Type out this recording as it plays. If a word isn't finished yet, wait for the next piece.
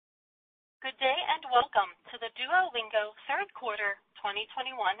Good day and welcome to the Duolingo third quarter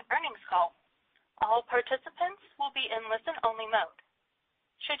 2021 earnings call. All participants will be in listen-only mode.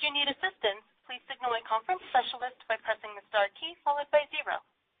 Should you need assistance, please signal a conference specialist by pressing the star key followed by 0.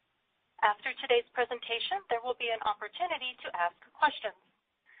 After today's presentation, there will be an opportunity to ask questions.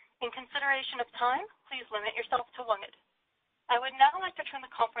 In consideration of time, please limit yourself to 1. I would now like to turn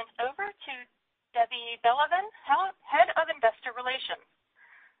the conference over to Debbie Belevan, Head of Investor Relations.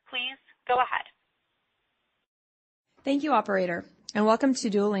 Please go ahead. Thank you, operator, and welcome to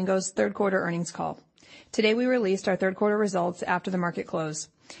Duolingo's third quarter earnings call. Today we released our third quarter results after the market close.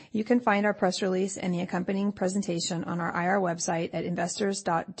 You can find our press release and the accompanying presentation on our IR website at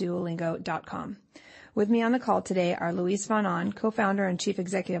investors.duolingo.com. With me on the call today are Luis von Ahn, co-founder and chief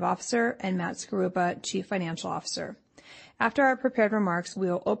executive officer, and Matt Skaruppa, chief financial officer. After our prepared remarks, we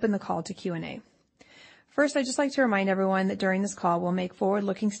will open the call to Q&A. First, I'd just like to remind everyone that during this call we'll make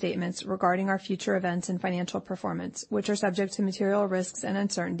forward-looking statements regarding our future events and financial performance, which are subject to material risks and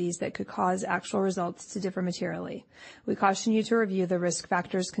uncertainties that could cause actual results to differ materially. We caution you to review the risk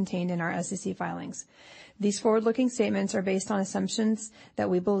factors contained in our SEC filings. These forward-looking statements are based on assumptions that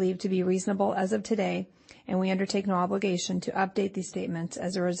we believe to be reasonable as of today, and we undertake no obligation to update these statements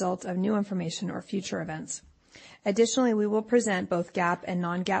as a result of new information or future events. Additionally, we will present both GAAP and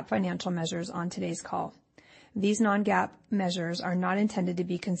non-GAAP financial measures on today's call. These non-GAAP measures are not intended to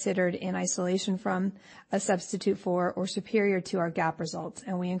be considered in isolation from, a substitute for, or superior to our GAAP results,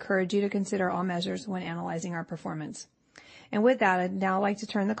 and we encourage you to consider all measures when analyzing our performance. And with that, I'd now like to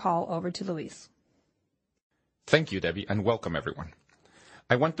turn the call over to Luis. Thank you, Debbie, and welcome everyone.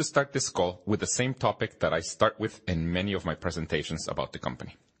 I want to start this call with the same topic that I start with in many of my presentations about the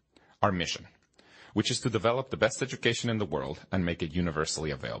company. Our mission, which is to develop the best education in the world and make it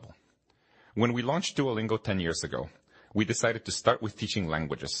universally available. When we launched Duolingo 10 years ago, we decided to start with teaching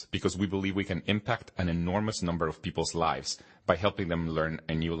languages because we believe we can impact an enormous number of people's lives by helping them learn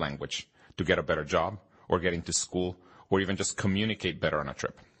a new language, to get a better job, or get into school, or even just communicate better on a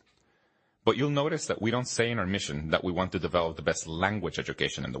trip. But you'll notice that we don't say in our mission that we want to develop the best language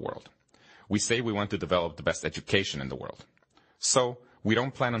education in the world. We say we want to develop the best education in the world. So, we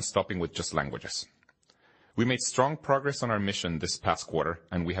don't plan on stopping with just languages. We made strong progress on our mission this past quarter,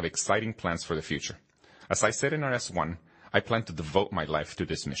 and we have exciting plans for the future. As I said in our S1, I plan to devote my life to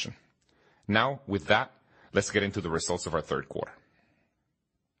this mission. Now, with that, let's get into the results of our third quarter.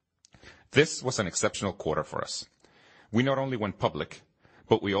 This was an exceptional quarter for us. We not only went public,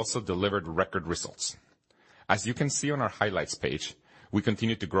 but we also delivered record results. As you can see on our highlights page, we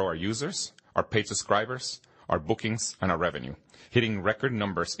continue to grow our users, our paid subscribers, our bookings, and our revenue, hitting record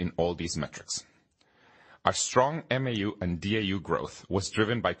numbers in all these metrics. Our strong MAU and DAU growth was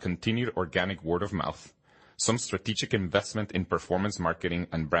driven by continued organic word of mouth, some strategic investment in performance marketing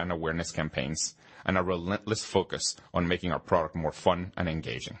and brand awareness campaigns, and a relentless focus on making our product more fun and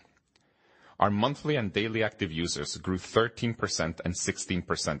engaging. Our monthly and daily active users grew 13% and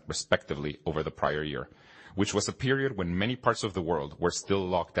 16% respectively over the prior year, which was a period when many parts of the world were still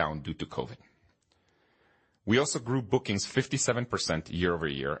locked down due to COVID. We also grew bookings 57% year over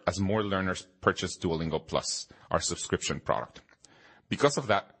year as more learners purchased Duolingo Plus, our subscription product. Because of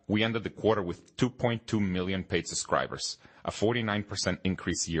that, we ended the quarter with 2.2 million paid subscribers, a 49%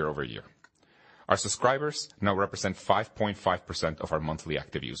 increase year over year. Our subscribers now represent 5.5% of our monthly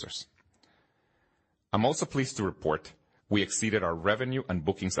active users. I'm also pleased to report we exceeded our revenue and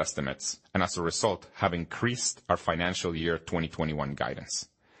bookings estimates, and as a result have increased our financial year 2021 guidance.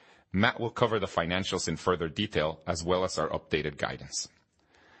 Matt will cover the financials in further detail as well as our updated guidance.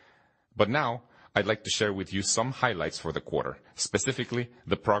 But now, I'd like to share with you some highlights for the quarter, specifically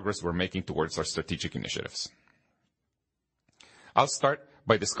the progress we're making towards our strategic initiatives. I'll start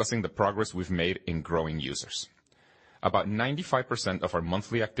by discussing the progress we've made in growing users. About 95% of our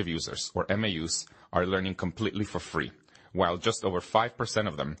monthly active users, or MAUs, are learning completely for free, while just over 5%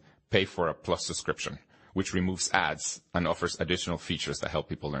 of them pay for a Plus subscription, which removes ads and offers additional features that help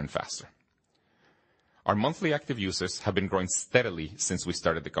people learn faster. Our monthly active users have been growing steadily since we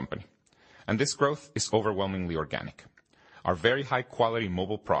started the company, and this growth is overwhelmingly organic. Our very high-quality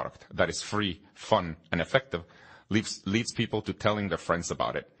mobile product that is free, fun, and effective leads people to telling their friends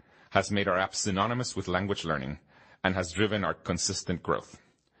about it, has made our app synonymous with language learning, and has driven our consistent growth.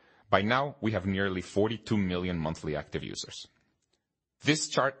 By now, we have nearly 42 million monthly active users. This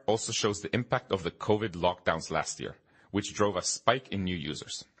chart also shows the impact of the COVID lockdowns last year, which drove a spike in new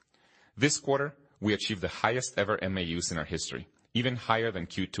users. This quarter, we achieved the highest ever MAUs in our history, even higher than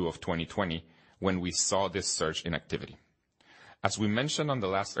Q2 of 2020, when we saw this surge in activity. As we mentioned on the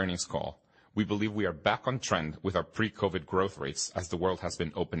last earnings call, we believe we are back on trend with our pre-COVID growth rates as the world has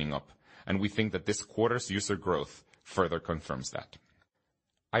been opening up, and we think that this quarter's user growth further confirms that.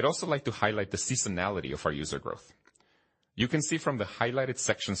 I'd also like to highlight the seasonality of our user growth. You can see from the highlighted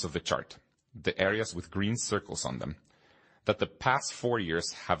sections of the chart, the areas with green circles on them, that the past 4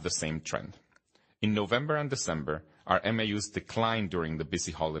 years have the same trend. In November and December, our MAUs declined during the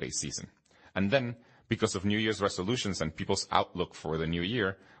busy holiday season. And then, because of New Year's resolutions and people's outlook for the new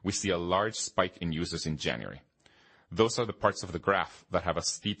year, we see a large spike in users in January. Those are the parts of the graph that have a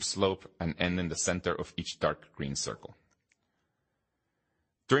steep slope and end in the center of each dark green circle.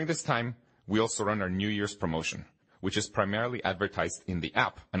 During this time, we also run our New Year's promotion, which is primarily advertised in the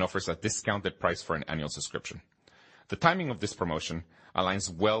app and offers a discounted price for an annual subscription. The timing of this promotion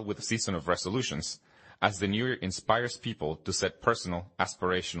aligns well with the season of resolutions, as the new year inspires people to set personal,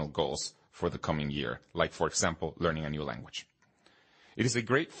 aspirational goals for the coming year, like, for example, learning a new language. It is a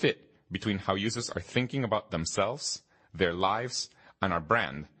great fit between how users are thinking about themselves, their lives, and our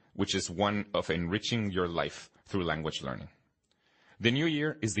brand, which is one of enriching your life through language learning. The new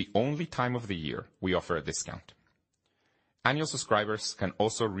year is the only time of the year we offer a discount. Annual subscribers can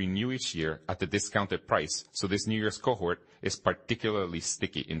also renew each year at the discounted price, so this New Year's cohort is particularly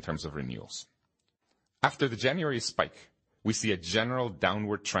sticky in terms of renewals. After the January spike, we see a general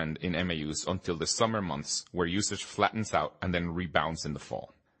downward trend in MAUs until the summer months, where usage flattens out and then rebounds in the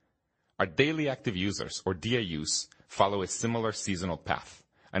fall. Our daily active users, or DAUs, follow a similar seasonal path,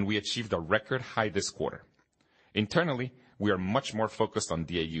 and we achieved a record high this quarter. Internally, we are much more focused on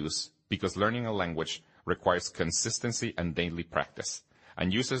DAUs because learning a language requires consistency and daily practice,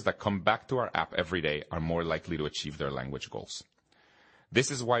 and users that come back to our app every day are more likely to achieve their language goals.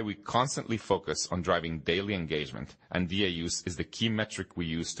 This is why we constantly focus on driving daily engagement, and DAUs is the key metric we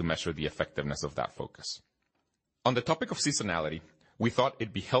use to measure the effectiveness of that focus. On the topic of seasonality, we thought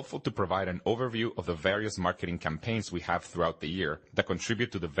it'd be helpful to provide an overview of the various marketing campaigns we have throughout the year that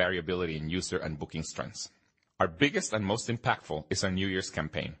contribute to the variability in user and booking trends. Our biggest and most impactful is our New Year's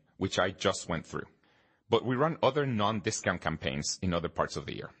campaign, which I just went through. But we run other non-discount campaigns in other parts of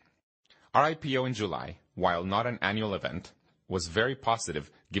the year. Our IPO in July, while not an annual event, was very positive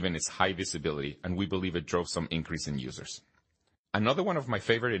given its high visibility, and we believe it drove some increase in users. Another one of my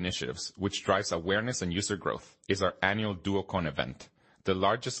favorite initiatives, which drives awareness and user growth, is our annual DuoCon event, the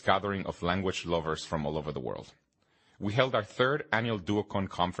largest gathering of language lovers from all over the world. We held our third annual DuoCon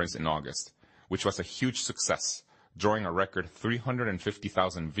conference in August, which was a huge success, drawing a record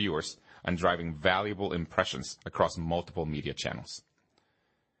 350,000 viewers and driving valuable impressions across multiple media channels.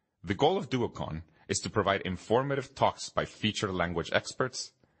 The goal of DuoCon is to provide informative talks by featured language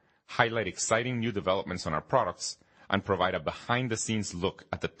experts, highlight exciting new developments on our products, and provide a behind-the-scenes look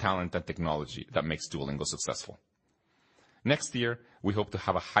at the talent and technology that makes Duolingo successful. Next year, we hope to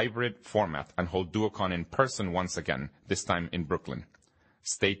have a hybrid format and hold DuoCon in person once again, this time in Brooklyn.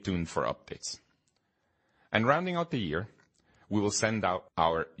 Stay tuned for updates. And rounding out the year, we will send out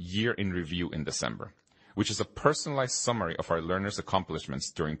our Year in Review in December, which is a personalized summary of our learners' accomplishments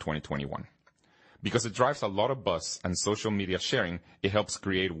during 2021. Because it drives a lot of buzz and social media sharing, it helps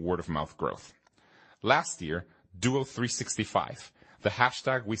create word-of-mouth growth. Last year, Duo365, the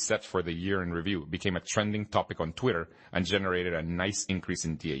hashtag we set for the Year in Review, became a trending topic on Twitter and generated a nice increase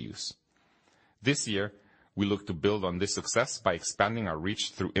in DAUs. This year, we look to build on this success by expanding our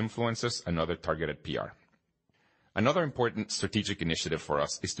reach through influencers and other targeted PR. Another important strategic initiative for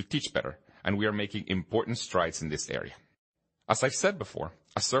us is to teach better, and we are making important strides in this area. As I've said before,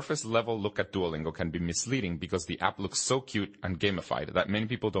 a surface-level look at Duolingo can be misleading because the app looks so cute and gamified that many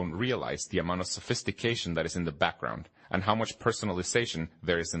people don't realize the amount of sophistication that is in the background and how much personalization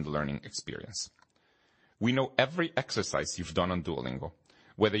there is in the learning experience. We know every exercise you've done on Duolingo,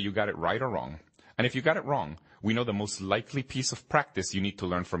 whether you got it right or wrong, and if you got it wrong, we know the most likely piece of practice you need to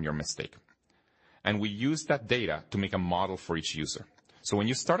learn from your mistake. And we use that data to make a model for each user. So when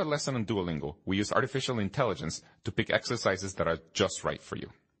you start a lesson on Duolingo, we use artificial intelligence to pick exercises that are just right for you.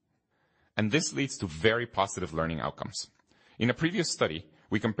 And this leads to very positive learning outcomes. In a previous study,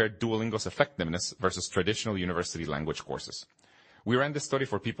 we compared Duolingo's effectiveness versus traditional university language courses. We ran this study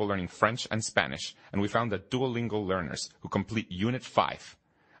for people learning French and Spanish, and we found that Duolingo learners who complete Unit 5,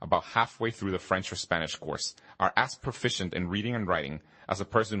 about halfway through the French or Spanish course, are as proficient in reading and writing as a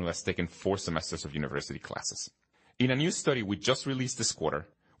person who has taken 4 semesters of university classes. In a new study we just released this quarter,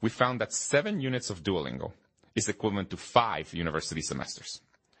 we found that 7 units of Duolingo is equivalent to 5 university semesters.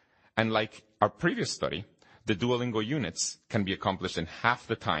 And like our previous study, the Duolingo units can be accomplished in half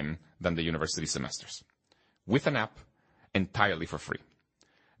the time than the university semesters, with an app entirely for free.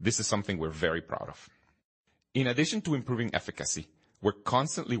 This is something we're very proud of. In addition to improving efficacy, we're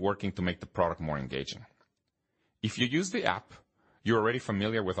constantly working to make the product more engaging. If you use the app, you're already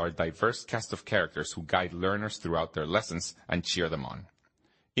familiar with our diverse cast of characters who guide learners throughout their lessons and cheer them on.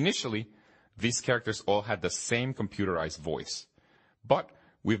 Initially, these characters all had the same computerized voice, but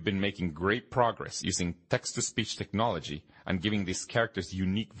we've been making great progress using text-to-speech technology and giving these characters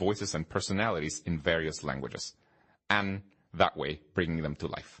unique voices and personalities in various languages, and that way bringing them to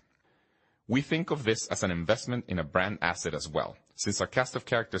life. We think of this as an investment in a brand asset as well, since our cast of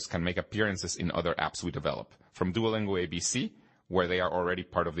characters can make appearances in other apps we develop, from Duolingo ABC, where they are already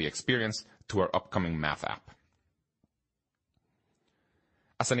part of the experience, to our upcoming math app.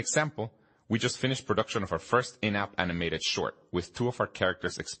 As an example, we just finished production of our first in-app animated short, with 2 of our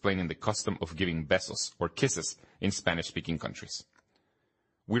characters explaining the custom of giving besos, or kisses, in Spanish-speaking countries.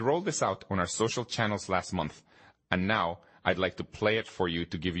 We rolled this out on our social channels last month, and now I'd like to play it for you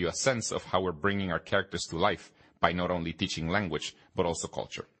to give you a sense of how we're bringing our characters to life by not only teaching language, but also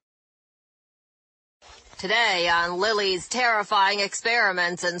culture. Today on Lily's terrifying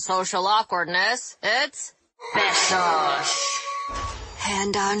experiments in social awkwardness, it's besos.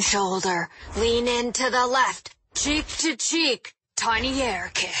 Hand on shoulder, lean in to the left, cheek to cheek, tiny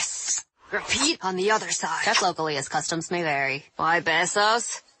air kiss. Repeat on the other side. Check locally as customs may vary. Why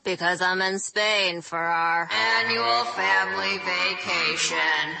besos? Because I'm in Spain for our annual family vacation.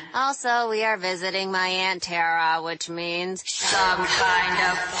 Also, we are visiting my Aunt Tara, which means some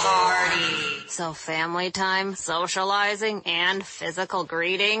kind of party. So family time, socializing, and physical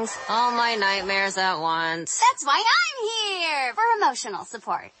greetings. All my nightmares at once. That's why I'm here, for emotional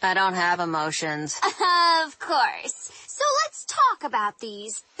support. I don't have emotions. Of course. So let's talk about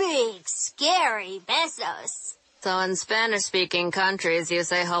these big, scary besos. So in Spanish-speaking countries, you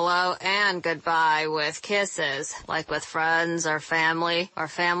say hello and goodbye with kisses, like with friends or family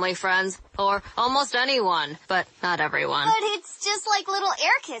friends, or almost anyone, but not everyone. But it's just like little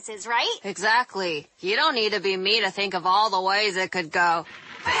air kisses, right? Exactly. You don't need to be me to think of all the ways it could go.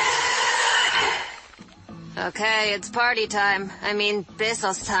 Okay, it's party time. I mean,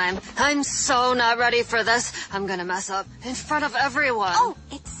 besos time. I'm so not ready for this. I'm gonna mess up in front of everyone. Oh,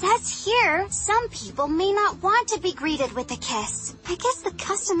 it says here, some people may not want to be greeted with a kiss. I guess the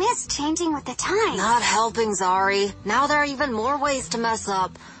custom is changing with the time. Not helping, Zari. Now there are even more ways to mess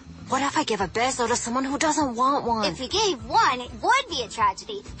up. What if I give a beso to someone who doesn't want one? If you gave one, it would be a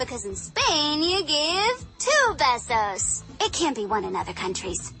tragedy, because in Spain you give 2 besos. It can't be one in other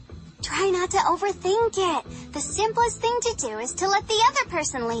countries. Try not to overthink it. The simplest thing to do is to let the other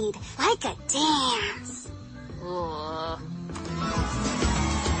person lead, like a dance.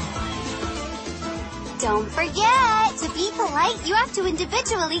 Don't forget, to be polite, you have to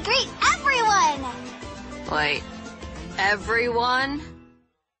individually greet everyone. Wait, everyone?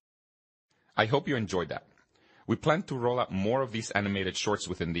 I hope you enjoyed that. We plan to roll out more of these animated shorts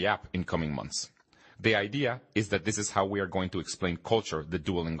within the app in coming months. The idea is that this is how we are going to explain culture the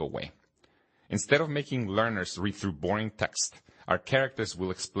Duolingo way. Instead of making learners read through boring text, our characters will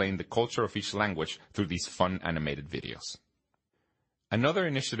explain the culture of each language through these fun animated videos. Another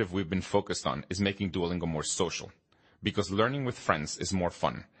initiative we've been focused on is making Duolingo more social, because learning with friends is more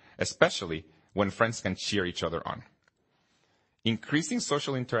fun, especially when friends can cheer each other on. Increasing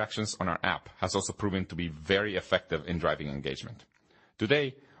social interactions on our app has also proven to be very effective in driving engagement.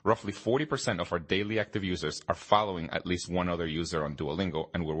 Today, roughly 40% of our daily active users are following at least one other user on Duolingo,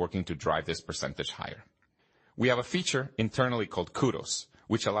 and we're working to drive this percentage higher. We have a feature internally called Kudos,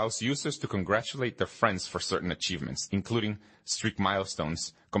 which allows users to congratulate their friends for certain achievements, including streak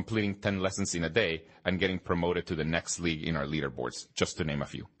milestones, completing 10 lessons in a day, and getting promoted to the next league in our leaderboards, just to name a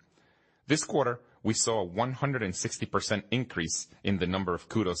few. This quarter, we saw a 160% increase in the number of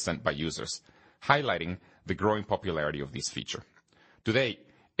kudos sent by users, highlighting the growing popularity of this feature. Today,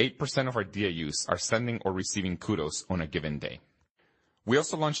 8% of our DAUs are sending or receiving kudos on a given day. We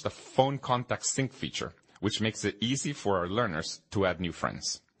also launched a phone contact sync feature, which makes it easy for our learners to add new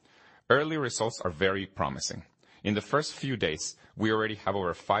friends. Early results are very promising. In the first few days, we already have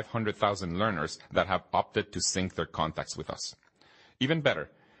over 500,000 learners that have opted to sync their contacts with us. Even better,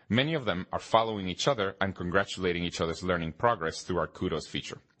 many of them are following each other and congratulating each other's learning progress through our kudos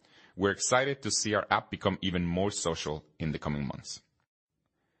feature. We're excited to see our app become even more social in the coming months.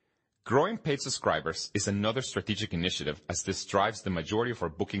 Growing paid subscribers is another strategic initiative, as this drives the majority of our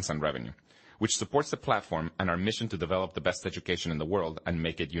bookings and revenue, which supports the platform and our mission to develop the best education in the world and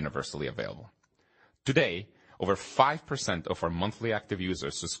make it universally available. Today, over 5% of our monthly active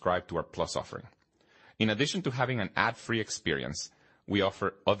users subscribe to our Plus offering. In addition to having an ad-free experience, we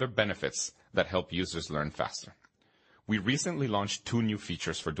offer other benefits that help users learn faster. We recently launched 2 new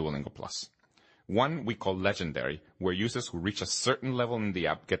features for Duolingo Plus. One we call Legendary, where users who reach a certain level in the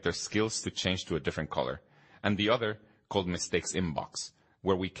app get their skills to change to a different color. And the other, called Mistakes Inbox,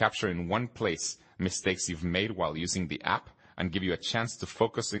 where we capture in one place mistakes you've made while using the app and give you a chance to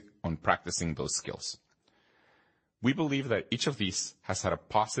focus on practicing those skills. We believe that each of these has had a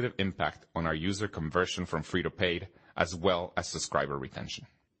positive impact on our user conversion from free to paid, as well as subscriber retention.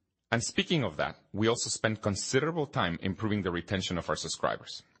 And speaking of that, we also spend considerable time improving the retention of our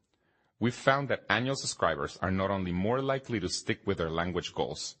subscribers. We've found that annual subscribers are not only more likely to stick with their language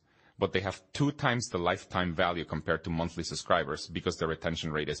goals, but they have 2 times the lifetime value compared to monthly subscribers because the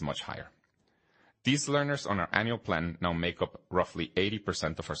retention rate is much higher. These learners on our annual plan now make up roughly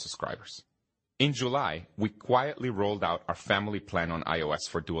 80% of our subscribers. In July, we quietly rolled out our family plan on iOS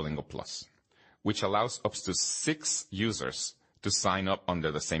for Duolingo Plus, which allows up to 6 users to sign up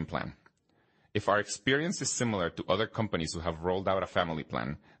under the same plan. If our experience is similar to other companies who have rolled out a family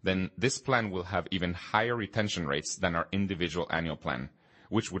plan, then this plan will have even higher retention rates than our individual annual plan,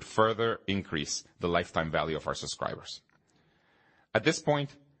 which would further increase the lifetime value of our subscribers. At this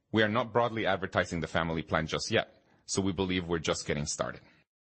point, we are not broadly advertising the family plan just yet, so we believe we're just getting started.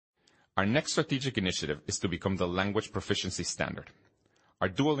 Our next strategic initiative is to become the language proficiency standard. Our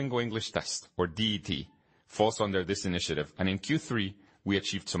Duolingo English Test, or DET, falls under this initiative, and in Q3, we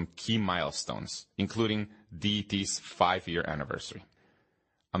achieved some key milestones, including DET's 5-year anniversary.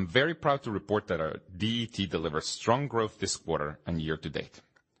 I'm very proud to report that our DET delivers strong growth this quarter and year to date.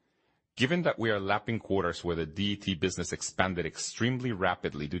 Given that we are lapping quarters where the DET business expanded extremely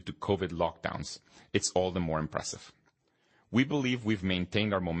rapidly due to COVID lockdowns, it's all the more impressive. We believe we've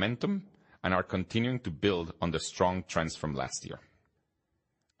maintained our momentum and are continuing to build on the strong trends from last year.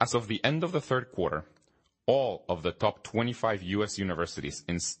 As of the end of the third quarter, all of the top 25 U.S. universities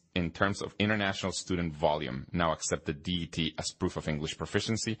in terms of international student volume now accept the DET as proof of English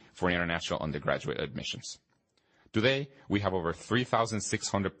proficiency for international undergraduate admissions. Today, we have over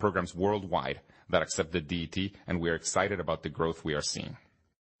 3,600 programs worldwide that accept the DET, and we are excited about the growth we are seeing.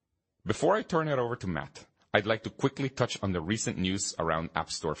 Before I turn it over to Matt, I'd like to quickly touch on the recent news around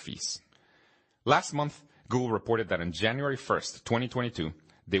App Store fees. Last month, Google reported that on January 1st, 2022,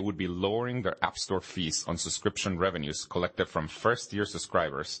 they would be lowering their App Store fees on subscription revenues collected from first-year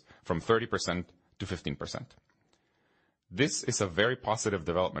subscribers from 30% to 15%. This is a very positive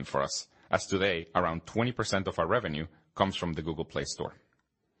development for us, as today around 20% of our revenue comes from the Google Play Store.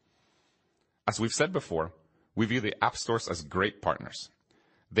 As we've said before, we view the app stores as great partners.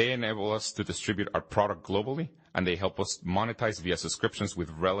 They enable us to distribute our product globally, and they help us monetize via subscriptions with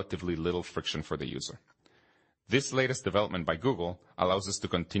relatively little friction for the user. This latest development by Google allows us to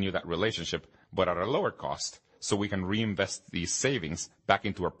continue that relationship, but at a lower cost, so we can reinvest these savings back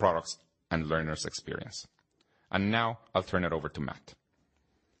into our products and learners' experience. And now I'll turn it over to Matt.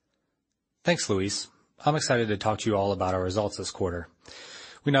 Thanks, Luis. I'm excited to talk to you all about our results this quarter.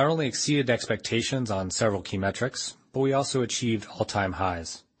 We not only exceeded expectations on several key metrics, but we also achieved all-time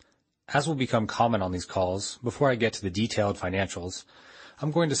highs. As will become common on these calls, before I get to the detailed financials,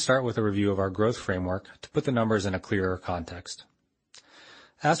 I'm going to start with a review of our growth framework to put the numbers in a clearer context.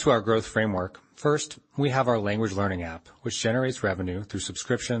 As to our growth framework, first, we have our language learning app, which generates revenue through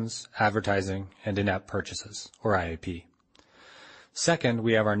subscriptions, advertising, and in-app purchases, or IAP. Second,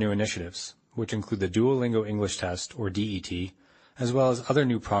 we have our new initiatives, which include the Duolingo English Test, or DET, as well as other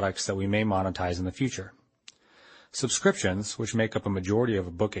new products that we may monetize in the future. Subscriptions, which make up a majority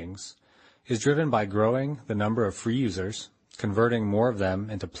of bookings, is driven by growing the number of free users, converting more of them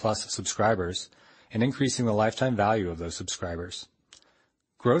into Plus subscribers, and increasing the lifetime value of those subscribers.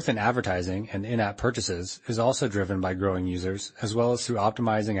 Growth in advertising and in-app purchases is also driven by growing users, as well as through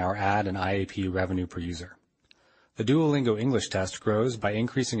optimizing our ad and IAP revenue per user. The Duolingo English Test grows by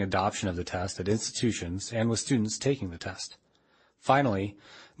increasing adoption of the test at institutions and with students taking the test. Finally,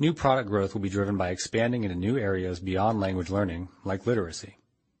 new product growth will be driven by expanding into new areas beyond language learning, like literacy.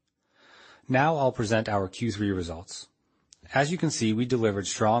 Now I'll present our Q3 results. As you can see, we delivered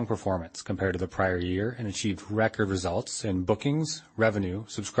strong performance compared to the prior year and achieved record results in bookings, revenue,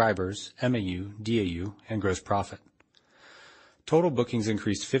 subscribers, MAU, DAU, and gross profit. Total bookings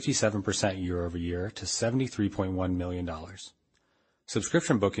increased 57% year over year to $73.1 million.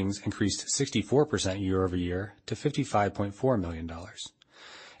 Subscription bookings increased 64% year over year to $55.4 million.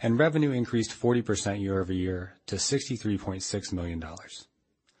 And revenue increased 40% year over year to $63.6 million.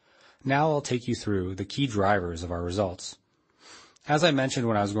 Now I'll take you through the key drivers of our results. As I mentioned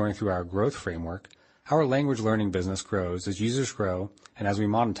when I was going through our growth framework, our language learning business grows as users grow and as we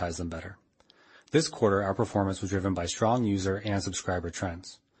monetize them better. This quarter, our performance was driven by strong user and subscriber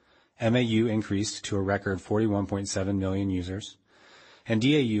trends. MAU increased to a record 41.7 million users. and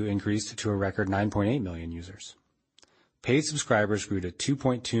DAU increased to a record 9.8 million users. Paid subscribers grew to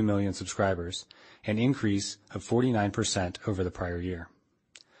 2.2 million subscribers, an increase of 49% over the prior year.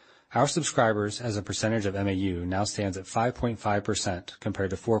 Our subscribers as a percentage of MAU now stands at 5.5% compared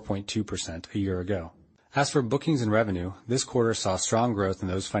to 4.2% a year ago. As for bookings and revenue, this quarter saw strong growth in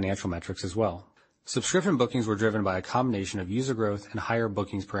those financial metrics as well. Subscription bookings were driven by a combination of user growth and higher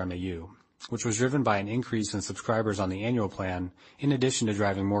bookings per MAU, which was driven by an increase in subscribers on the annual plan, in addition to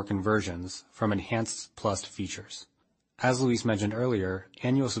driving more conversions from enhanced Plus features. As Luis mentioned earlier,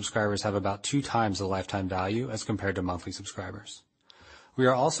 annual subscribers have about 2 times the lifetime value as compared to monthly subscribers. We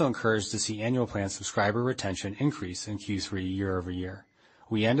are also encouraged to see annual plan subscriber retention increase in Q3 year over year.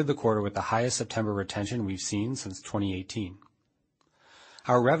 We ended the quarter with the highest September retention we've seen since 2018.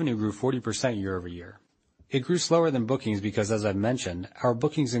 Our revenue grew 40% year over year. It grew slower than bookings because, as I've mentioned, our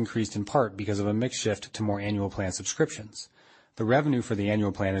bookings increased in part because of a mix shift to more annual plan subscriptions. The revenue for the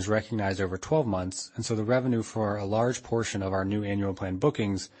annual plan is recognized over 12 months, and so the revenue for a large portion of our new annual plan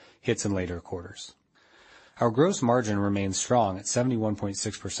bookings hits in later quarters. Our gross margin remains strong at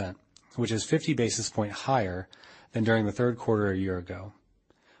 71.6%, which is 50 basis points higher than during the third quarter a year ago.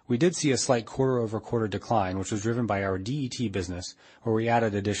 We did see a slight quarter-over-quarter decline, which was driven by our DET business, where we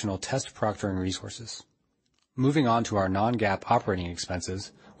added additional test proctoring resources. Moving on to our non-GAAP operating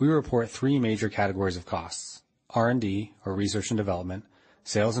expenses, we report 3 major categories of costs: R&D, or research and development,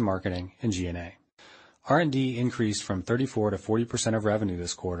 sales and marketing, and G&A. R&D increased from 34 to 40% of revenue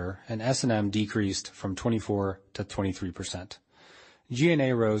this quarter, and S&M decreased from 24 to 23%.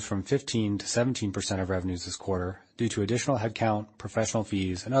 G&A rose from 15 to 17% of revenues this quarter due to additional headcount, professional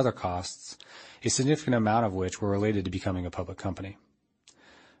fees, and other costs, a significant amount of which were related to becoming a public company.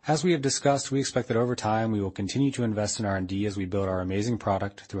 As we have discussed, we expect that over time we will continue to invest in R&D as we build our amazing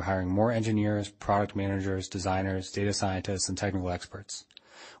product through hiring more engineers, product managers, designers, data scientists, and technical experts.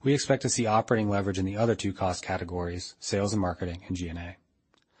 We expect to see operating leverage in the other 2 cost categories, sales and marketing and G&A.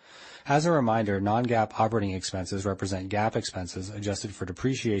 As a reminder, non-GAAP operating expenses represent GAAP expenses adjusted for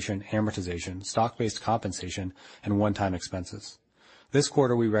depreciation, amortization, stock-based compensation, and one-time expenses. This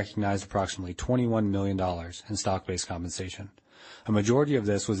quarter we recognized approximately $21 million in stock-based compensation. A majority of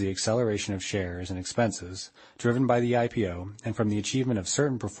this was the acceleration of shares and expenses driven by the IPO and from the achievement of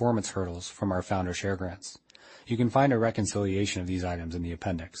certain performance hurdles from our founder share grants. You can find a reconciliation of these items in the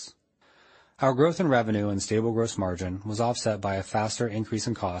appendix. Our growth in revenue and stable gross margin was offset by a faster increase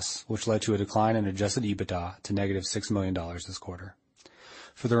in costs, which led to a decline in adjusted EBITDA to negative $6 million this quarter.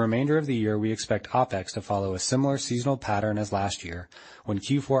 For the remainder of the year, we expect OPEX to follow a similar seasonal pattern as last year, when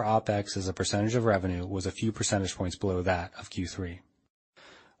Q4 OPEX as a percentage of revenue was a few percentage points below that of Q3.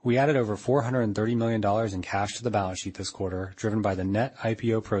 We added over $430 million in cash to the balance sheet this quarter, driven by the net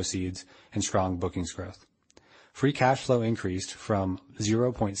IPO proceeds and strong bookings growth. Free cash flow increased from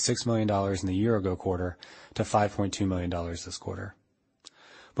 $0.6 million in the year-ago quarter to $5.2 million this quarter.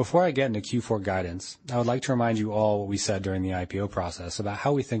 Before I get into Q4 guidance, I would like to remind you all what we said during the IPO process about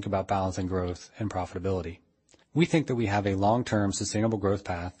how we think about balancing growth and profitability. We think that we have a long-term sustainable growth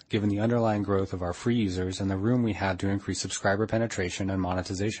path given the underlying growth of our free users and the room we have to increase subscriber penetration and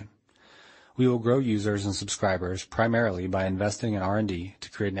monetization. We will grow users and subscribers primarily by investing in R&D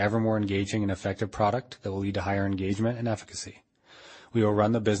to create an ever more engaging and effective product that will lead to higher engagement and efficacy. We will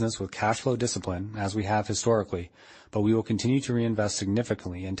run the business with cash flow discipline, as we have historically, but we will continue to reinvest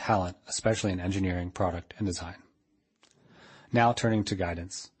significantly in talent, especially in engineering, product, and design. Now turning to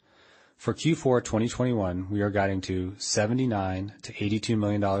guidance. For Q4 2021, we are guiding to $79 to $82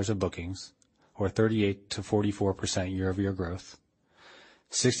 million of bookings, or 38 to 44% year-over-year growth,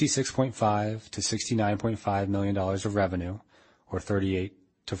 $66.5 to $69.5 million of revenue, or 38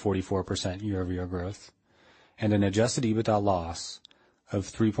 to 44% year-over-year growth, and an adjusted EBITDA loss of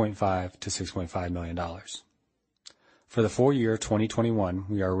 $3.5 to $6.5 million. For the full year 2021,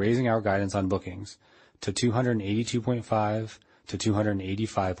 we are raising our guidance on bookings to $282.5 to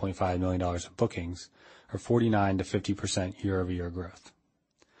 $285.5 million of bookings, or 49 to 50% year-over-year growth.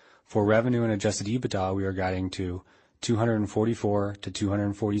 For revenue and adjusted EBITDA, we are guiding to $244 to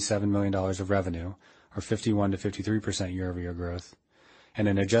 $247 million of revenue, or 51 to 53% year-over-year growth, and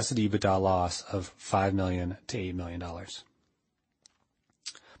an adjusted EBITDA loss of $5 million to $8 million.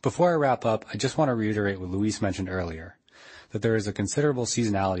 Before I wrap up, I just want to reiterate what Luis mentioned earlier, that there is a considerable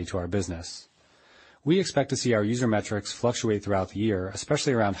seasonality to our business. We expect to see our user metrics fluctuate throughout the year,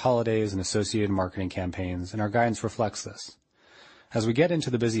 especially around holidays and associated marketing campaigns, and our guidance reflects this. As we get into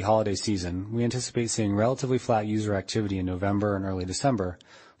the busy holiday season, we anticipate seeing relatively flat user activity in November and early December,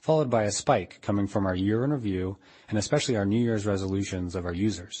 followed by a spike coming from our year in review and especially our New Year's resolutions of our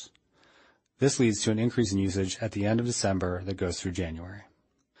users. This leads to an increase in usage at the end of December that goes through January.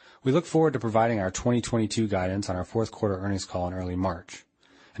 We look forward to providing our 2022 guidance on our fourth quarter earnings call in early March.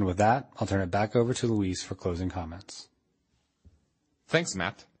 And with that, I'll turn it back over to Luis for closing comments. Thanks,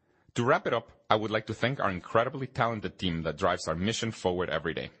 Matt. To wrap it up, I would like to thank our incredibly talented team that drives our mission forward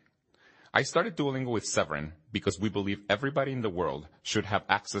every day. I started Duolingo with Severin because we believe everybody in the world should have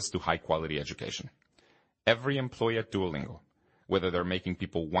access to high-quality education. Every employee at Duolingo, whether they're making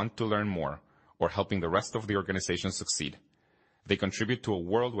people want to learn more or helping the rest of the organization succeed, they contribute to a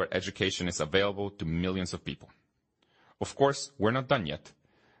world where education is available to millions of people. Of course, we're not done yet,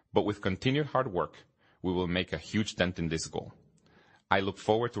 but with continued hard work, we will make a huge dent in this goal. I look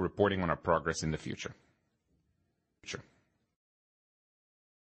forward to reporting on our progress in the future.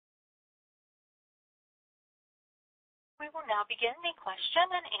 We will now begin the question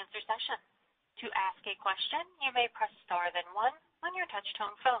and answer session. To ask a question, you may press star then 1 on your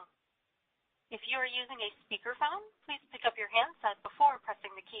touch-tone phone. If you are using a speakerphone, please pick up your handset before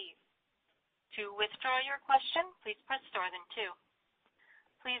pressing the keys. To withdraw your question, please press star then 2.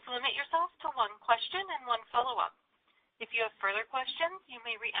 Please limit yourself to 1 question and 1 follow-up. If you have further questions, you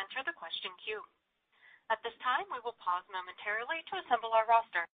may re-enter the question queue. At this time, we will pause momentarily to assemble our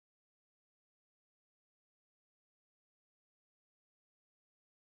roster.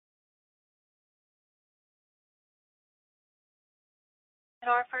 And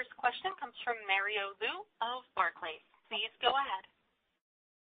our first question comes from Mario Lu of Barclays. Please go ahead.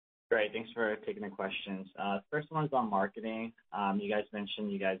 Great. Thanks for taking the questions. First one's on marketing. You guys mentioned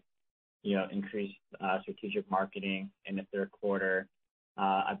increased strategic marketing in the third quarter.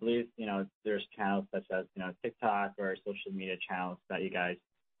 I believe, there's channels such as, TikTok or social media channels that you guys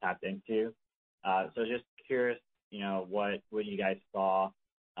tapped into. So just curious, what you guys saw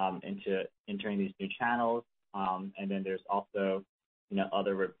into entering these new channels. And then there's also,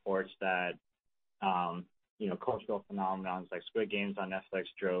 other reports that, cultural phenomenons like Squid Games on Netflix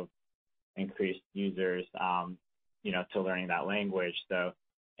drove increased users, to learning that language. So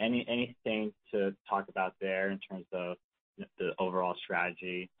anything to talk about there in terms of the overall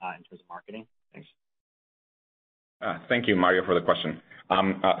strategy in terms of marketing? Thanks. Thank you, Mario, for the question.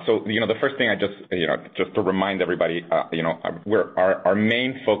 So, the first thing just to remind everybody, our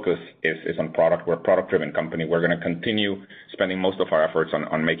main focus is on product. We're a product-driven company. We're going to continue spending most of our efforts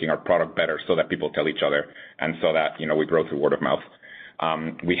on making our product better so that people tell each other and so that, we grow through word of mouth.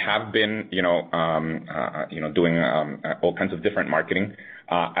 We have been, doing all kinds of different marketing.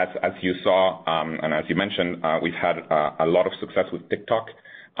 As you saw, and as you mentioned, we've had a lot of success with TikTok.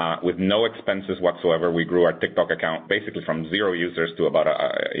 With no expenses whatsoever, we grew our TikTok account basically from 0 users to about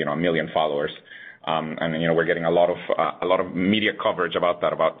 1 million followers. And we're getting a lot of media coverage about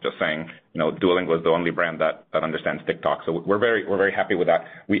that, about just saying, Duolingo is the only brand that understands TikTok. So we're very happy with that.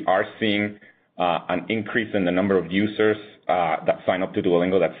 We are seeing an increase in the number of users that sign up to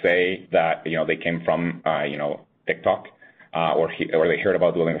Duolingo that say that they came from TikTok or they heard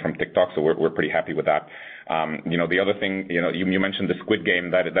about Duolingo from TikTok. So we're pretty happy with that. The other thing, you mentioned the Squid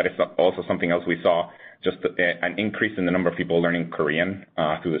Game. That is also something else we saw, just an increase in the number of people learning Korean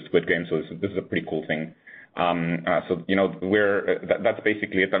through the Squid Game. So this is a pretty cool thing. So that's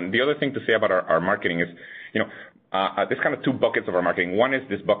basically it. And the other thing to say about our marketing is, there's kind of 2 buckets of our marketing. One is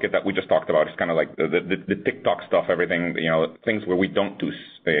this bucket that we just talked about. It's kind of like the TikTok stuff, everything, things where we don't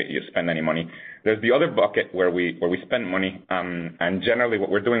spend any money. There's the other bucket where we spend money, and generally what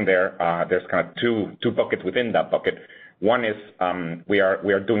we're doing there's kind of two buckets within that bucket. One is we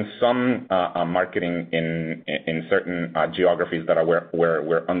are doing some marketing in certain geographies that are where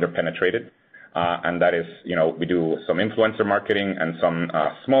we're underpenetrated, and that is, we do some influencer marketing and some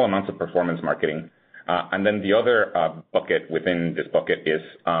small amounts of performance marketing. And then the other bucket within this bucket is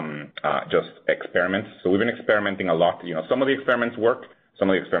just experiments. So we've been experimenting a lot. Some of the experiments work, some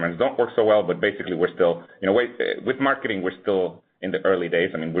of the experiments don't work so well, but basically we're still, with marketing, we're still in the early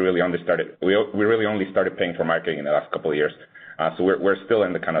days. I mean, we really only started paying for marketing in the last couple of years. So we're still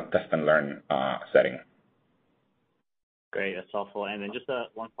in the kind of test and learn setting. Great, that's helpful. And then just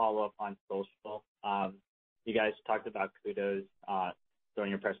one follow-up on social. You guys talked about Kudos during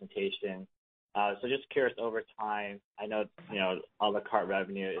your presentation. So just curious, over time, I know, a la carte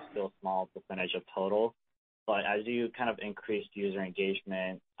revenue is still a small percentage of total, but as you kind of increase user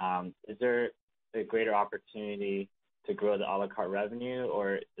engagement, is there a greater opportunity to grow the a la carte revenue,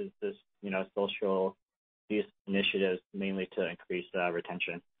 or is this, social, these initiatives mainly to increase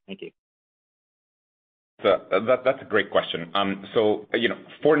retention? Thank you. That's a great question. So,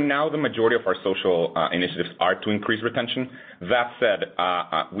 for now, the majority of our social initiatives are to increase retention. That said,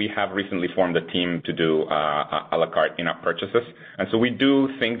 we have recently formed a team to do a la carte in-app purchases, and so we do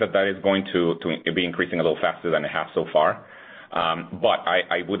think that is going to be increasing a little faster than it has so far. But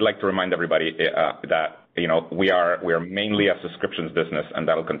I would like to remind everybody that we are mainly a subscriptions business, and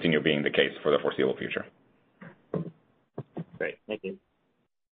that'll continue being the case for the foreseeable future. Great, thank you.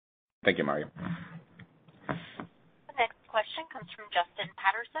 Thank you, Mario. The next question comes from Justin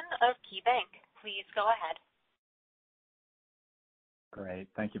Patterson of KeyBank. Please go ahead. Great.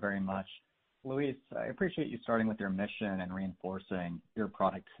 Thank you very much. Luis, I appreciate you starting with your mission and reinforcing your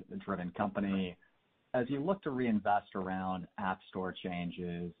product-driven company. As you look to reinvest around App Store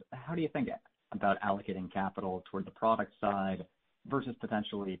changes, how do you think about allocating capital toward the product side versus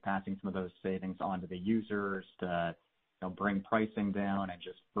potentially passing some of those savings on to the users to bring pricing down and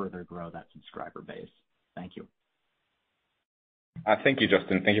just further grow that subscriber base? Thank you. Thank you,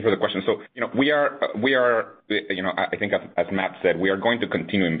 Justin. Thank you for the question. So, we are, I think as Matt said, we are going to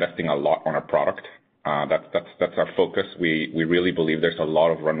continue investing a lot on our product. That's our focus. We really believe there's a lot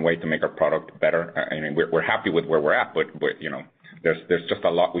of runway to make our product better. We're happy with where we're at, but there's just a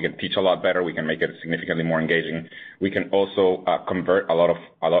lot. We can teach a lot better. We can make it significantly more engaging. We can also convert a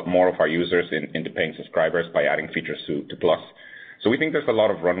lot more of our users into paying subscribers by adding features to Plus. So we think there's a lot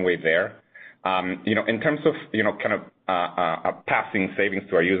of runway there. In terms of kind of passing savings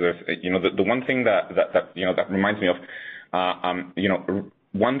to our users, the one thing that reminds me of,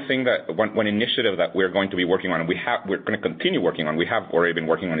 one initiative that we're going to be working on, and we're going to continue working on, we have already been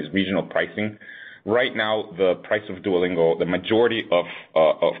working on, is regional pricing. Right now, the price of Duolingo, the majority of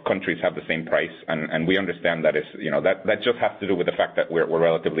countries have the same price, and we understand that that just has to do with the fact that we're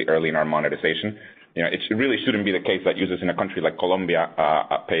relatively early in our monetization. It really shouldn't be the case that users in a country like Colombia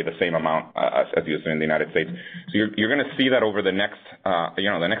pay the same amount as users in the United States. So you're going to see that over the next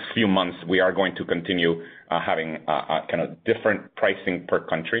few months, we are going to continue having kind of different pricing per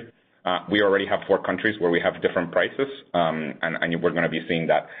country. We already have 4 countries where we have different prices, and we're going to be seeing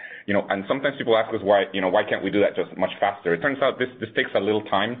that. And sometimes people ask us why can't we do that just much faster? It turns out this takes a little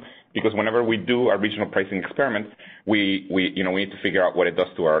time, because whenever we do a regional pricing experiment, we need to figure out what it does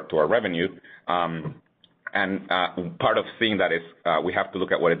to our revenue. And part of seeing that is we have to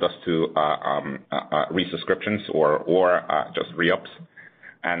look at what it does to resubscriptions or just re-ups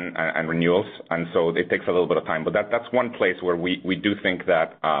and renewals. And so it takes a little bit of time. But that's one place where we do think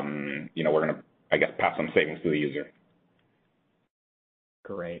that we're going to, I guess, pass some savings to the user.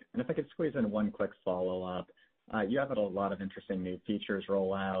 Great. And if I could squeeze in one quick follow-up, you have had a lot of interesting new features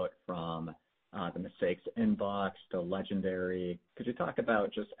roll out, from the Mistakes inbox to Legendary. Could you talk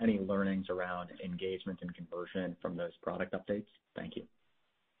about just any learnings around engagement and conversion from those product updates? Thank you.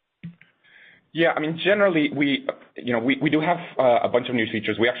 Yeah, generally, we do have a bunch of new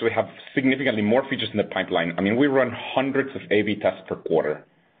features. We actually have significantly more features in the pipeline. We run hundreds of A/B tests per quarter.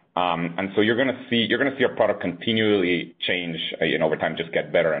 And so you're going to see our product continually change over time, just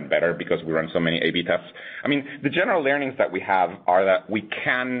get better and better, because we run so many A/B tests. The general learnings that we have are that we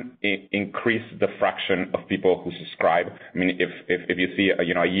can increase the fraction of people who subscribe. If you see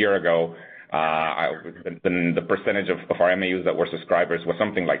a year ago, the percentage of our MAUs that were subscribers was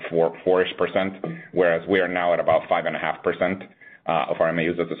something like 4-ish%, whereas we are now at about 5.5%. Of our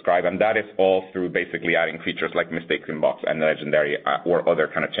MAUs that subscribe, and that is all through basically adding features like Mistakes Inbox and Legendary or other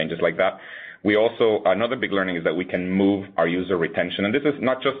kind of changes like that. We also, another big learning is that we can move our user retention, and this is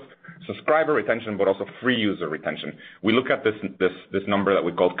not just subscriber retention, but also free user retention. We look at this number that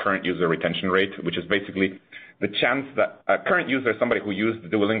we call current user retention rate, which is basically the chance that a current user is somebody who used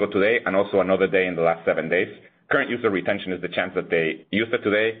Duolingo today and also another day in the last 7 days. Current user retention is the chance that they used it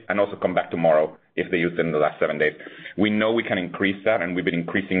today and also come back tomorrow if they used it in the last 7 days. We know we can increase that, and we've been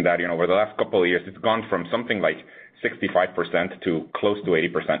increasing that. Over the last couple of years, it's gone from something like 65% to close to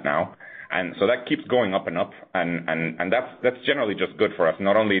 80% now. And so that keeps going up and up, and that's generally just good for us,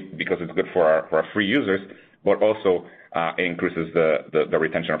 not only because it's good for our free users, but also it increases the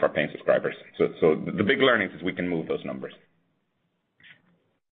retention of our paying subscribers. So the big learnings is we can move those numbers.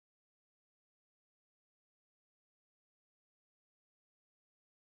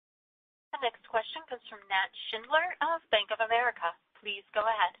 The next question comes from Nat Schindler of Bank of America. Please go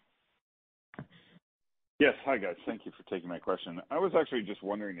ahead. Yes, hi guys. Thank you for taking my question. I was actually just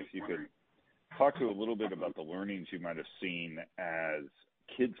wondering if you could talk to a little bit about the learnings you might have seen as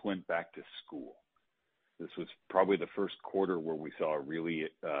kids went back to school. This was probably the first quarter where we saw a really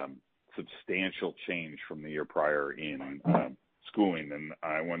substantial change from the year prior in schooling, and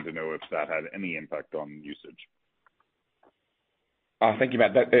I wanted to know if that had any impact on usage. Thank you,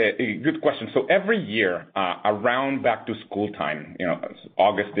 Matt. Good question. So every year, around back to school time,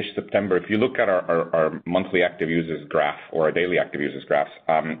 August-ish, September, if you look at our monthly active users graph or our daily active users graphs,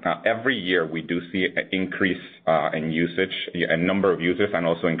 every year we do see an increase in usage, a number of users, and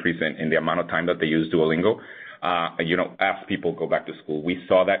also increase in the amount of time that they use Duolingo. As people go back to school, we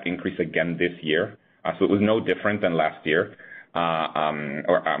saw that increase again this year. So it was no different than last year.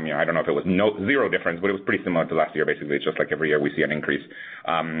 I don't know if it was zero difference, but it was pretty similar to last year. Basically, it's just like every year we see an increase.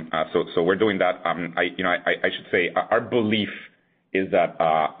 So we're doing that. I should say our belief is that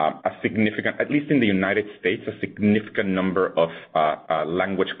a significant, at least in the United States, a significant number of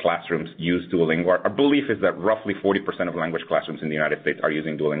language classrooms use Duolingo. Our belief is that roughly 40% of language classrooms in the United States are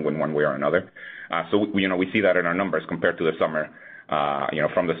using Duolingo in one way or another. So we see that in our numbers compared to the summer,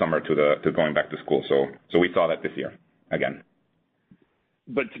 from the summer to going back to school. So we saw that this year again.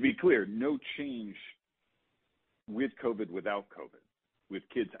 But to be clear, no change with COVID, without COVID, with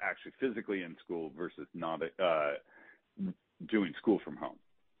kids actually physically in school versus not doing school from home.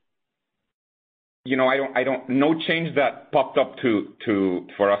 No change that popped up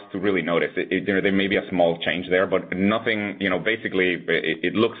for us to really notice. There may be a small change there, but nothing. Basically,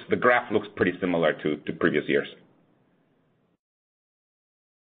 the graph looks pretty similar to previous years.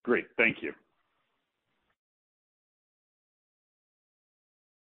 Great, thank you.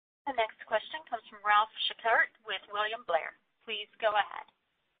 The next question comes from Ralph Schackart with William Blair. Please go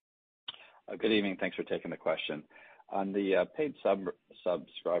ahead. Good evening. Thanks for taking the question. On the paid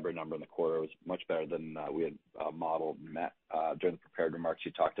subscriber number in the quarter, it was much better than we had modeled. Matt, during the prepared remarks,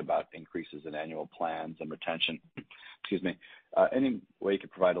 you talked about increases in annual plans and retention. Excuse me. Any way you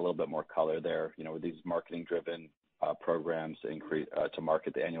could provide a little bit more color there? Were these marketing-driven programs to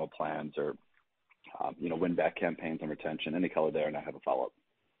market the annual plans, or win-back campaigns and retention? Any color there, and I have a follow-up.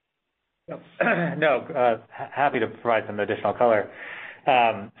 No, happy to provide some additional color.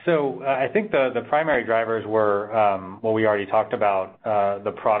 So I think the primary drivers were what we already talked about,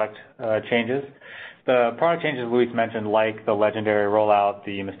 the product changes. The product changes Luis mentioned, like the legendary rollout,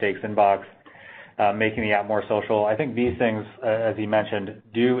 the mistakes inbox, making the app more social. I think these things, as he mentioned,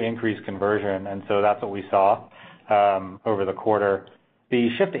 do increase conversion, and so that's what we saw over the quarter. The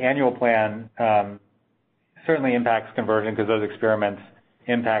shift to annual plan certainly impacts conversion because those experiments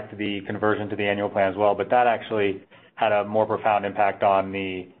impact the conversion to the annual plan as well, but that actually had a more profound impact on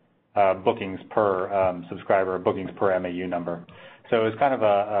the bookings per subscriber, bookings per MAU number. So it was kind of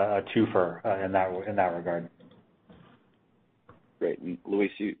a twofer in that regard. Great. And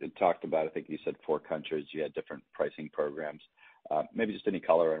Luis, you talked about, I think you said 4 countries, you had different pricing programs. Maybe just any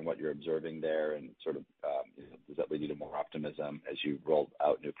color on what you're observing there, and sort of does that lead you to more optimism as you roll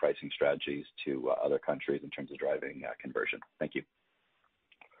out new pricing strategies to other countries in terms of driving conversion? Thank you.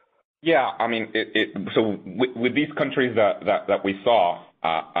 Yeah, so with these countries that we saw,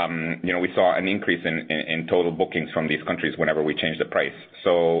 we saw an increase in total bookings from these countries whenever we changed the price.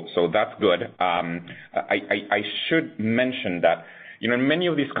 So that's good. I should mention that, in many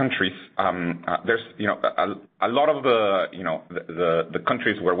of these countries, there's, a lot of the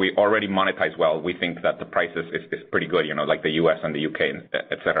countries where we already monetize well, we think that the price is pretty good, like the US and the UK,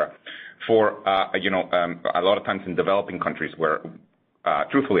 et cetera. For, a lot of times in developing countries where,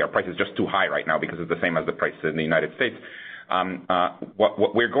 truthfully, our price is just too high right now because it's the same as the price in the United States.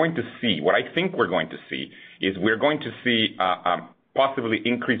 What we're going to see, what I think we're going to see, is we're going to see possibly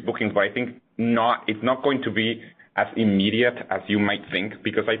increased bookings, but I think it's not going to be as immediate as you might think,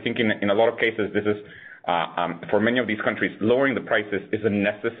 because I think in a lot of cases, this is, for many of these countries, lowering the prices is a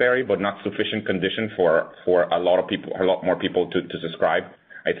necessary but not sufficient condition for a lot more people to subscribe.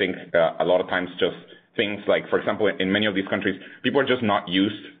 I think a lot of times just things like, for example, in many of these countries, people are just not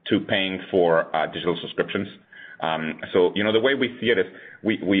used to paying for digital subscriptions. So, the way we see it is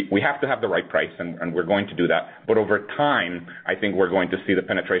we have to have the right price, and we're going to do that. But over time, I think we're going to see the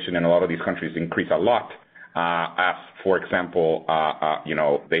penetration in a lot of these countries increase a lot. As, for example,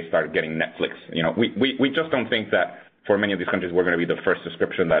 they start getting Netflix. We just don't think that for many of these countries we're going to be the first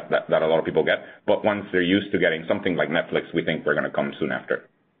subscription that a lot of people get. But once they're used to getting something like Netflix, we think we're going to come soon after.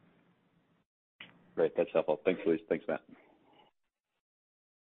 Great, that's helpful. Thanks, Luis. Thanks, Matt.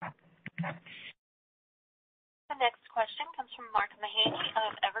 The next question comes from Mark Mahaney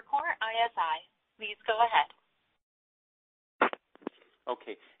of Evercore ISI. Please go ahead.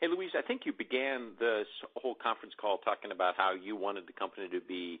 Okay. Hey, Luis, I think you began this whole conference call talking about how you wanted the company to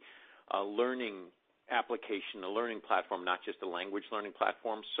be a learning application, a learning platform, not just a language learning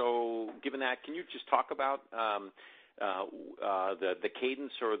platform. So given that, can you just talk about the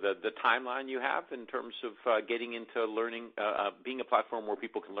cadence or the timeline you have in terms of getting into learning, being a platform where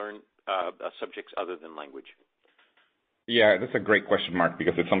people can learn subjects other than language? Yeah, that's a great question, Mark,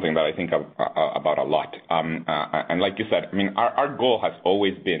 because it's something that I think about a lot. And like you said, I mean, our goal has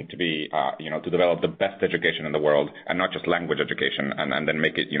always been to be, to develop the best education in the world, and not just language education, and then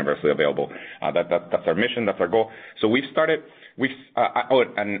make it universally available. That's our mission. That's our goal. So we've been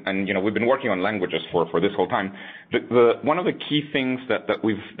working on languages for this whole time. One of the key things that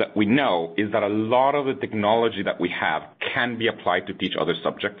we know is that a lot of the technology that we have can be applied to teach other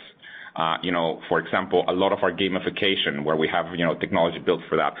subjects. For example, a lot of our gamification where we have, technology built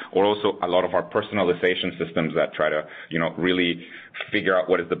for that, or also a lot of our personalization systems that try to, really figure out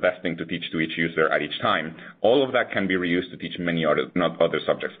what is the best thing to teach to each user at each time. All of that can be reused to teach many other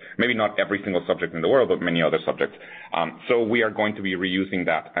subjects. Maybe not every single subject in the world, but many other subjects. So we are going to be reusing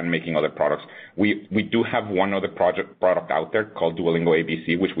that and making other products. We do have one other product out there called Duolingo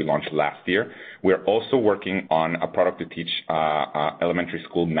ABC, which we launched last year. We're also working on a product to teach elementary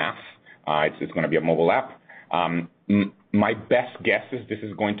school math. It's going to be a mobile app. My best guess is this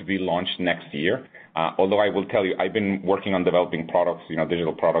is going to be launched next year. Although I will tell you, I've been working on developing products,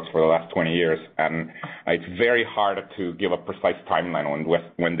 digital products for the last 20 years, and it's very hard to give a precise timeline on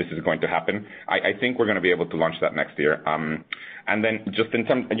when this is going to happen. I think we're going to be able to launch that next year. And then just in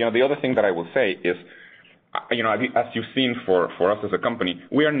terms, the other thing that I will say is, as you've seen for us as a company,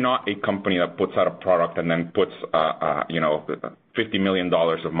 we are not a company that puts out a product and then puts, $50 million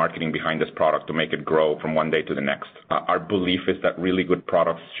of marketing behind this product to make it grow from one day to the next. Our belief is that really good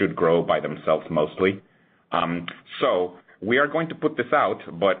products should grow by themselves mostly. So we are going to put this out,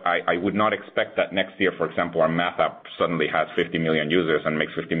 but I would not expect that next year, for example, our math app suddenly has 50 million users and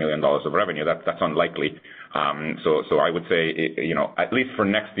makes $50 million of revenue. That's unlikely. So I would say, at least for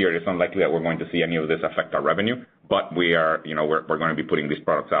next year, it's unlikely that we're going to see any of this affect our revenue. But we are, we're going to be putting these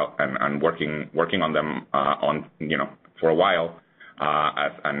products out and working on them for a while,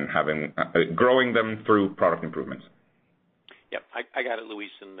 and growing them through product improvements. Yep, I got it, Luis,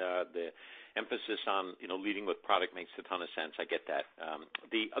 and the emphasis on leading with product makes a ton of sense. I get that.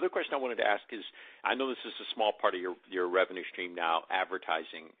 The other question I wanted to ask is, I know this is a small part of your revenue stream now,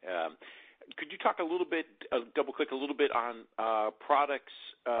 advertising. Could you talk a little bit, double click a little bit on product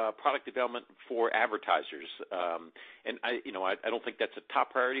development for advertisers? And I don't think that's a top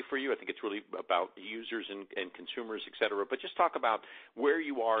priority for you. I think it's really about users and consumers, et cetera. But just talk about where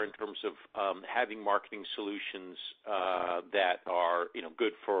you are in terms of having marketing solutions that are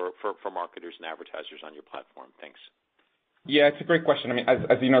good for marketers and advertisers on your platform. Thanks. Yeah, it's a great question. I mean,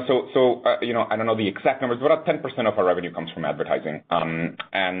 as you know, I don't know the exact numbers, but about 10% of our revenue comes from advertising. A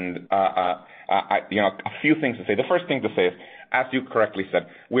few things to say. The first thing to say is, as you correctly said,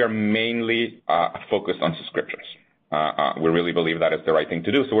 we are mainly focused on subscriptions. We really believe that is the right thing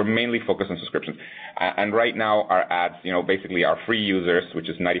to do. So we're mainly focused on subscriptions. And right now our ads, basically our free users, which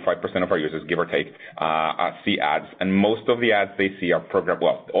is 95% of our users, give or take, see ads. And most of the ads they see are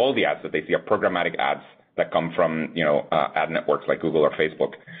all the ads that they see are programmatic ads that come from, ad networks like Google or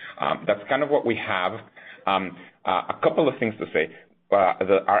Facebook. That's kind of what we have. A couple of things to say.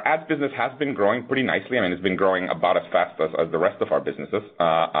 Our ads business has been growing pretty nicely. I mean, it's been growing about as fast as the rest of our businesses.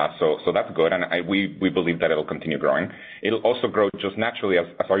 So that's good. And we believe that it'll continue growing. It'll also grow just naturally as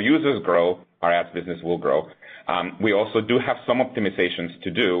our users grow, our ads business will grow. We also do have some optimizations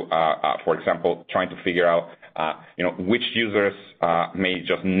to do. For example, trying to figure out, which users may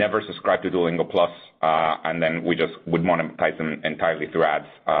just never subscribe to Duolingo Plus, and then we just would monetize them entirely through ads,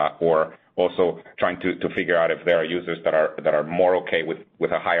 or also trying to figure out if there are users that are more okay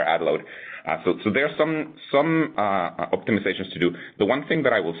with a higher ad load. So there are some optimizations to do. The one thing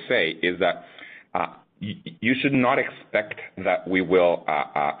that I will say is that you should not expect that we will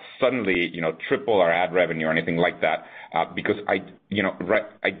suddenly triple our ad revenue or anything like that, because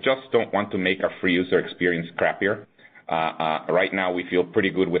I just don't want to make our free user experience crappier. Right now we feel pretty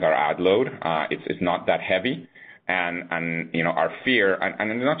good with our ad load. It's not that heavy. And our fear,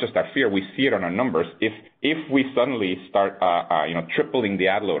 and not just our fear, we see it on our numbers. If we suddenly start, tripling the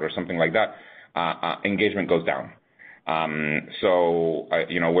ad load or something like that, engagement goes down. So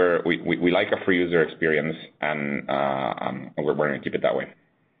we like a free user experience, and we're going to keep it that way.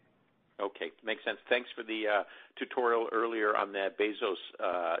 Okay, makes sense. Thanks for the tutorial earlier on that Bezos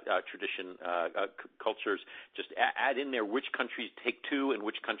tradition cultures. Just add in there which countries take 2 and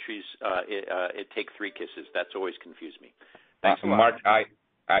which countries it take 3 kisses. That's always confused me. Thanks a lot. Mark,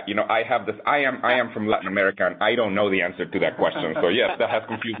 I have this. I am from Latin America, and I don't know the answer to that question. So yes, that has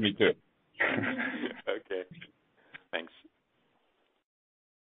confused me too. Okay. Thanks.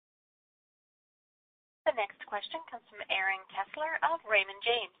 The next question comes from Aaron Kessler of Raymond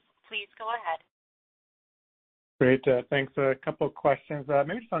James. Please go ahead. Great. Thanks. A couple of questions.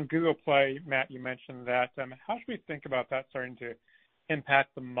 Maybe just on Google Play, Matt, you mentioned that. How should we think about that starting to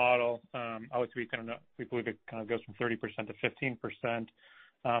impact the model? Obviously, we believe it kind of goes from 30% to 15%.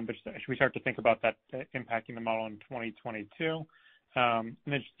 But should we start to think about that impacting the model in 2022? And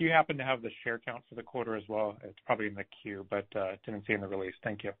then do you happen to have the share count for the quarter as well? It's probably in the queue, but didn't see in the release.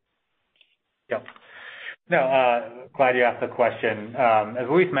 Thank you. Yep. No, glad you asked the question. As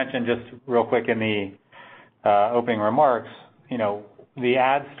Luis mentioned just real quick in the opening remarks, the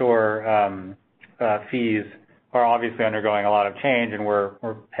ad store fees are obviously undergoing a lot of change, and we're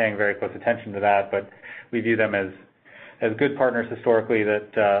paying very close attention to that. But we view them as good partners historically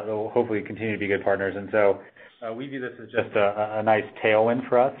that will hopefully continue to be good partners. And so we view this as just a nice tailwind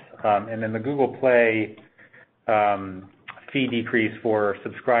for us. And then the Google Play fee decrease for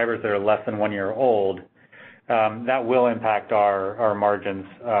subscribers that are less than 1 year old, that will impact our margins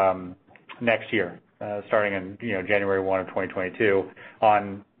next year, starting in January 1 of 2022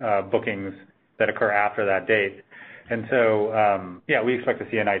 on bookings that occur after that date. And so we expect to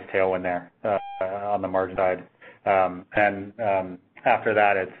see a nice tailwind there on the margin side. And after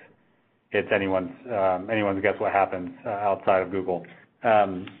that, it's anyone's guess what happens outside of Google.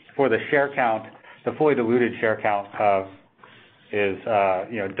 For the share count, the fully diluted share count is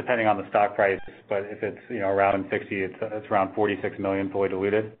depending on the stock price, but if it's around 60, it's around 46 million fully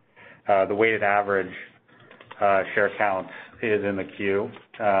diluted. The weighted average share count is in the queue,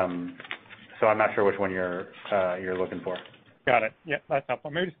 so I'm not sure which one you're looking for. Got it. Yeah, that's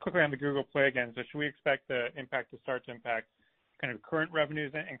helpful. Maybe just quickly on the Google Play again. So should we expect the impact to start to impact kind of current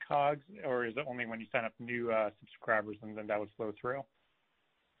revenues and COGS, or is it only when you sign up new subscribers and then that would flow through?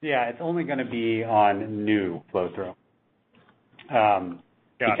 Yeah, it's only going to be on new flow through.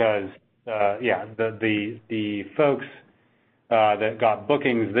 Because the folks that got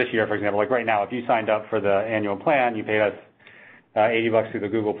bookings this year, for example, like right now, if you signed up for the annual plan, you paid us $80 through the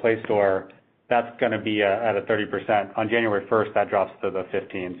Google Play Store, that's going to be at a 30%. On January 1st, that drops to the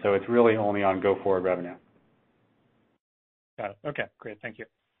 15%. So it's really only on go forward revenue. Got it. Okay, great. Thank you.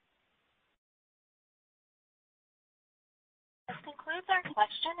 This concludes our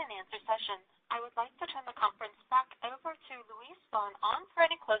question and answer session. I would like to turn the conference back over to Luis von Ahn for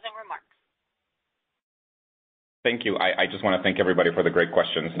any closing remarks. Thank you. I just want to thank everybody for the great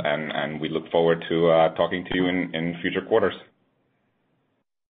questions, and we look forward to talking to you in future quarters.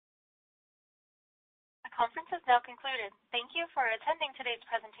 The conference is now concluded. Thank you for attending today's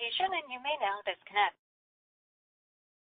presentation, and you may now disconnect.